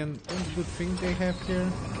labyrinthian, one good thing they have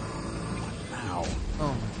here. Ow.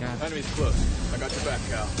 Oh my god. Enemy's close. I got your back,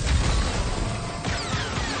 Cal.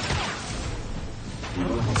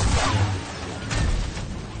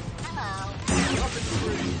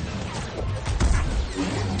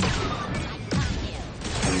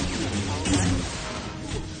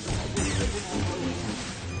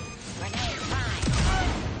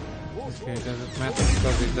 Okay, doesn't matter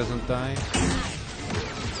because it doesn't die.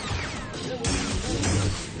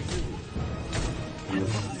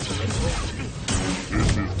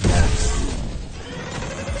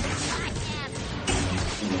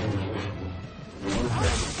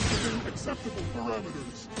 Acceptable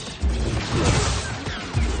parameters.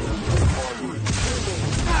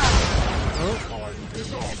 Oh,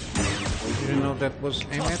 didn't know that was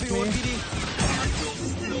aimed at me.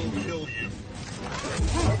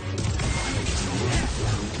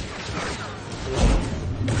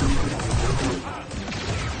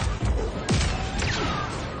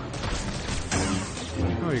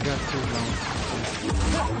 Oh, you got two now.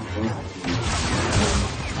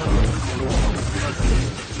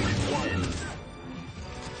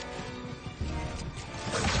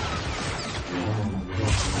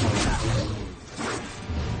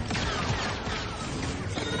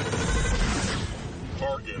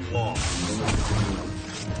 Target lost.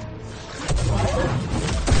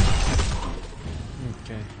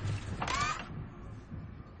 Okay.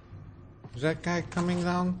 Is that guy coming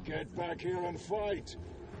down? Get back here and fight.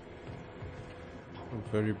 Oh,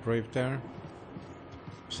 very brave there.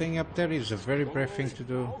 Staying up there is a very brave thing to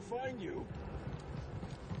do. I'll find you.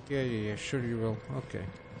 Yeah, sure you will. Okay.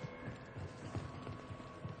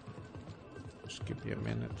 Just give me a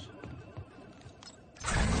minute.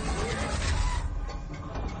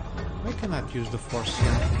 I cannot use the force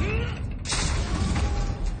here.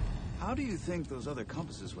 How do you think those other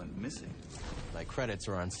compasses went missing? My credits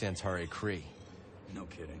are on Santari Kree. No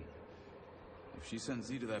kidding. If she sent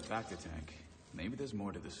Z to that Bacta tank, maybe there's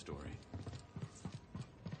more to this story.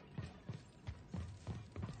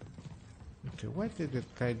 Okay, why did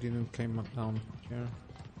that guy didn't come up down here?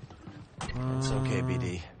 It's okay,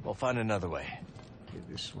 BD. We'll find another way. Okay,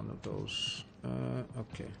 this is one of those.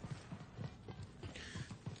 Okay.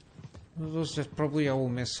 One of those that probably I will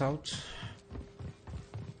miss out.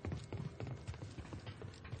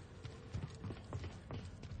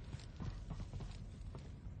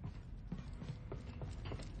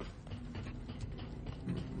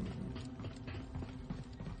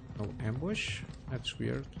 No ambush? That's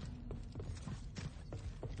weird.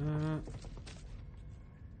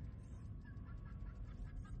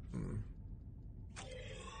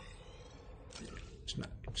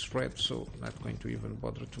 It's red, so not going to even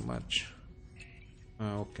bother too much.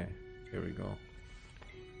 Okay, here we go.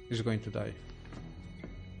 He's going to die.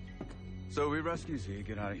 So we rescue Z,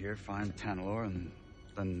 get out of here, find Tanalor, and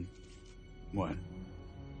then what?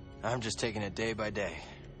 I'm just taking it day by day.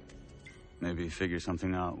 Maybe figure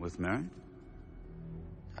something out with Mary?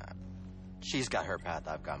 She's got her path,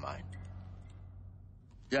 I've got mine.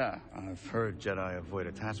 Yeah, I've heard Jedi avoid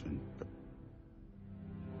attachment, but...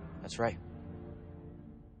 That's right.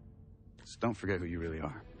 Just don't forget who you really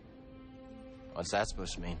are. What's that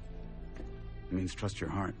supposed to mean? It means trust your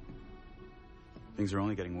heart. Things are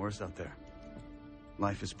only getting worse out there.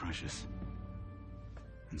 Life is precious.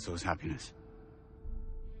 And so is happiness.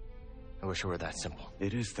 I wish it were that simple.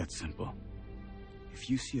 It is that simple. If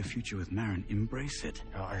you see a future with Marin, embrace it.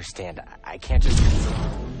 I don't understand. I can't just...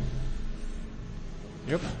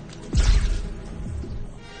 Yep.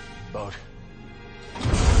 Boat.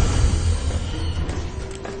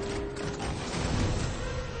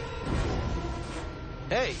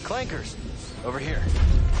 Hey, clankers! Over here.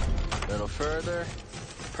 A little further.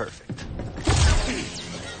 Perfect.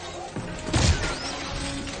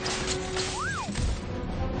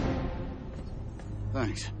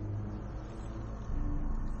 Thanks.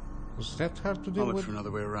 Was that hard to deal I'll look with? for another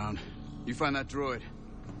way around. You find that droid.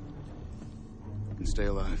 And stay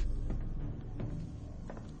alive.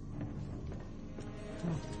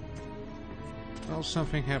 Well,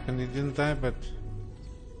 something happened. He didn't die, but...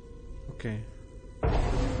 Okay. Ah,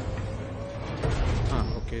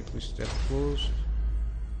 okay, at least that closed.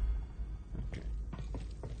 Okay.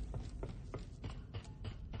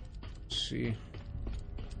 Let's see.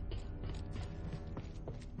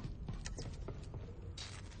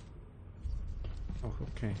 Oh,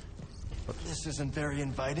 okay. But this isn't very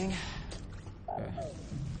inviting.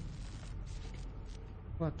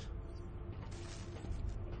 What?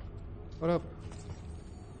 What up?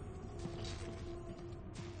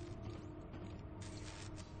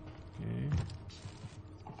 Okay.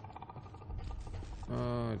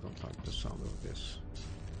 I don't like the sound of this.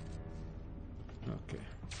 Okay.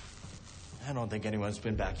 I don't think anyone's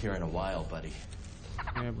been back here in a while, buddy.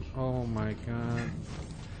 Yeah, but, oh my god.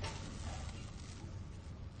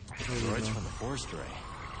 Droids from the Force Array.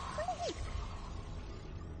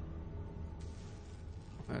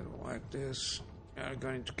 I don't like this. We are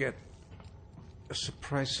going to get a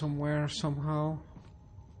surprise somewhere, somehow.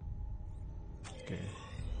 Okay.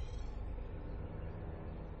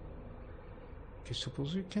 Okay,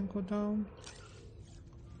 suppose we can go down.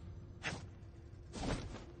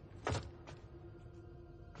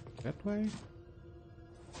 That way?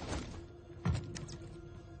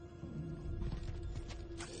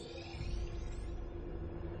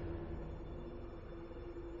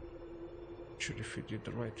 Sure if we did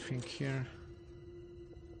the right thing here.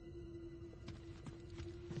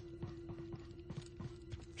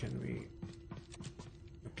 Can we...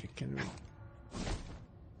 Okay, can we...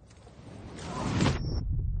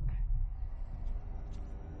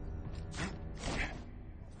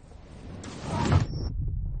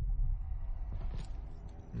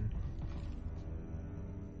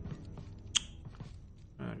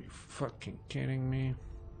 Are you fucking kidding me?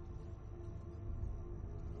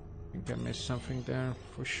 I think I missed something there,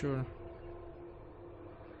 for sure.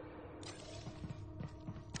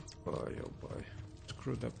 Boy, oh boy.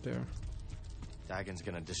 Screwed up there. Dagon's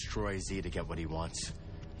gonna destroy Z to get what he wants.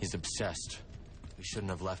 He's obsessed. We shouldn't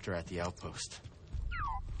have left her at the outpost.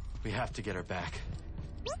 We have to get her back.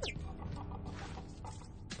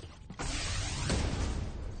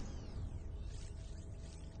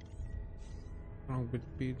 Wrong with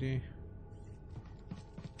PD.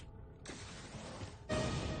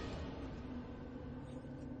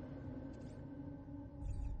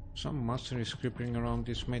 Some monster is creeping around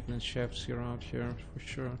these maintenance shafts around here, for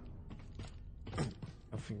sure.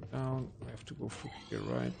 Nothing down. I have to go for here,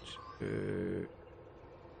 right?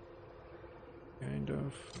 Kind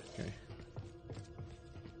of. Okay.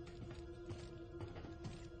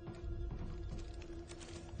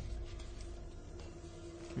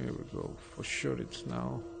 Here we go. For sure it's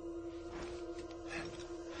now.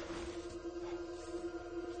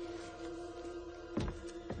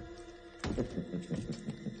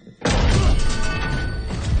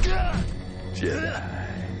 Jedi.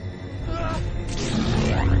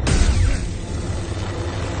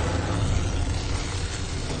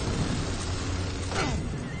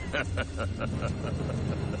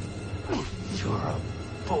 You're a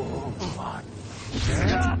bull one.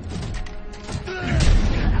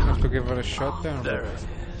 Have to give her a shot there. There it is.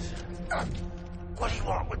 What do you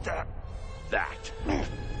want with that? That's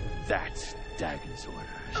Dagon's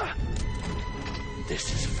orders.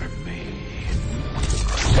 This is for me.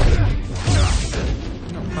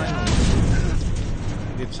 No, finally.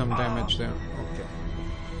 Did some damage there. Okay.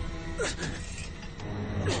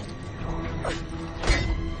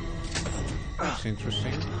 That's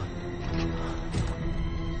interesting.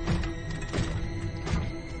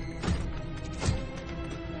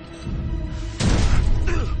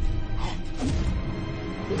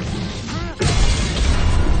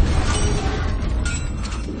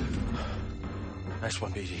 Nice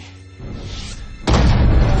one, BD.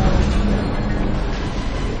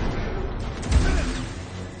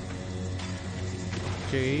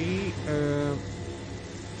 Okay,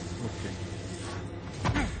 okay.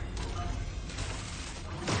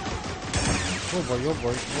 Oh boy, oh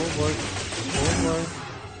boy, oh boy, oh boy.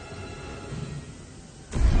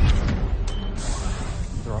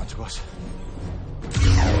 They're on to us.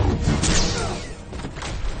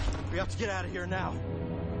 We have to get out of here now.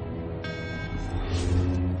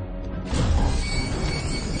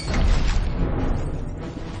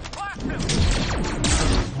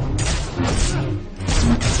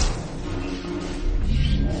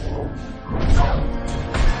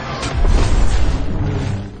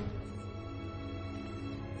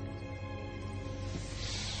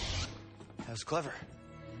 That was clever.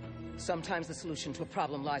 Sometimes the solution to a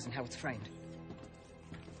problem lies in how it's framed.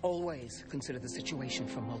 Always consider the situation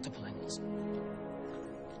from multiple angles.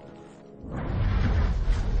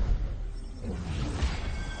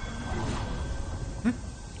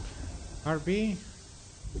 RB.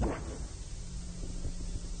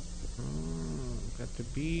 Got the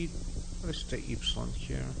beat. Where's the Epsilon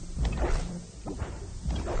here?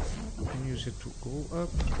 Can use it to go up.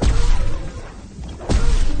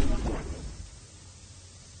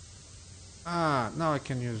 Ah, now I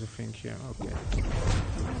can use the thing here. Okay.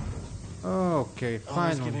 Okay, finally.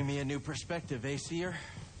 Always giving me a new perspective, eh, Seer?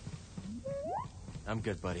 I'm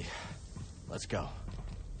good, buddy. Let's go.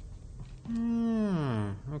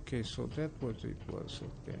 Okay, so that was it was,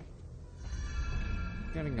 okay.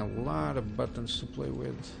 Getting a lot of buttons to play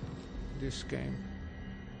with this game.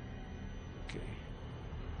 Okay.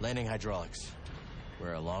 Landing hydraulics.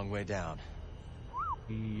 We're a long way down.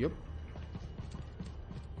 Yep.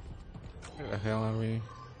 Where the hell are we?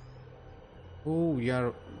 Oh, we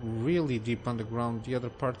are really deep underground. The other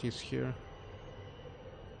party is here.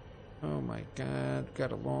 Oh my god,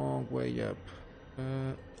 got a long way up.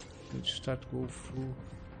 Let's start to go through.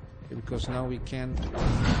 Okay, because now we can.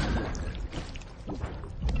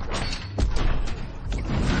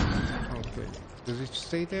 Okay. Does it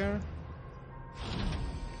stay there?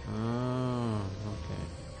 Oh, okay.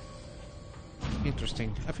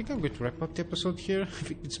 Interesting. I think I'm going to wrap up the episode here. I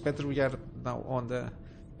think it's better we are now on the...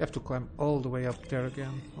 We have to climb all the way up there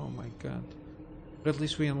again. Oh my god. But at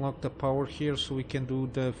least we unlock the power here so we can do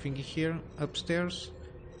the thingy here upstairs.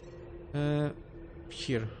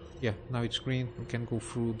 Here. Yeah, now it's green. We can go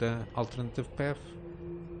through the alternative path.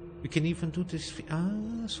 We can even do this.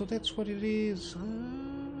 Ah, so that's what it is. Ah.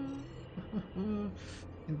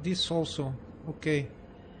 And this also. Okay.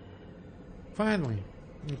 Finally.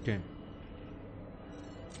 Okay.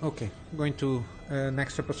 Okay. Going to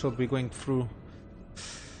next episode. We're going through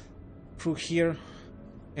here,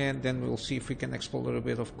 and then we'll see if we can explore a little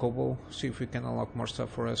bit of Kobo. See if we can unlock more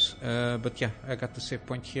stuff for us. But yeah, I got the save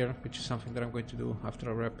point here, which is something that I'm going to do after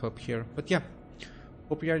I wrap up here. But yeah.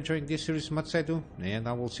 Hope you are enjoying this series as much as I do, and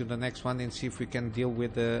I will see you in the next one and see if we can deal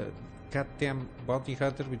with the goddamn bounty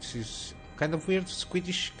hunter, which is kind of weird,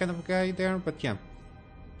 squiddish kind of guy there, but yeah.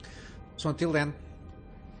 So until then,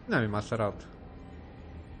 Kunamy Master out.